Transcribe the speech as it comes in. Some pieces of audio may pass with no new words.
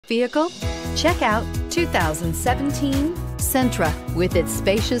vehicle? Check out 2017 Sentra. With its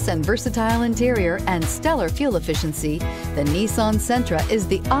spacious and versatile interior and stellar fuel efficiency, the Nissan Sentra is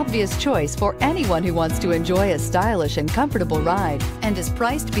the obvious choice for anyone who wants to enjoy a stylish and comfortable ride and is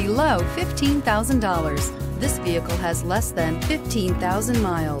priced below $15,000. This vehicle has less than 15,000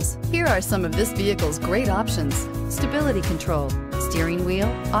 miles. Here are some of this vehicle's great options: stability control, steering wheel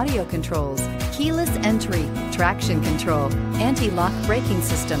audio controls, keyless entry, traction control, anti-lock braking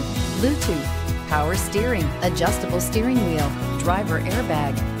system, Bluetooth, power steering, adjustable steering wheel, driver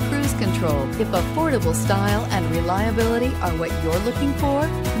airbag, cruise control. If affordable style and reliability are what you're looking for,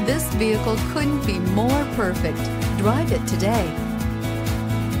 this vehicle couldn't be more perfect. Drive it today.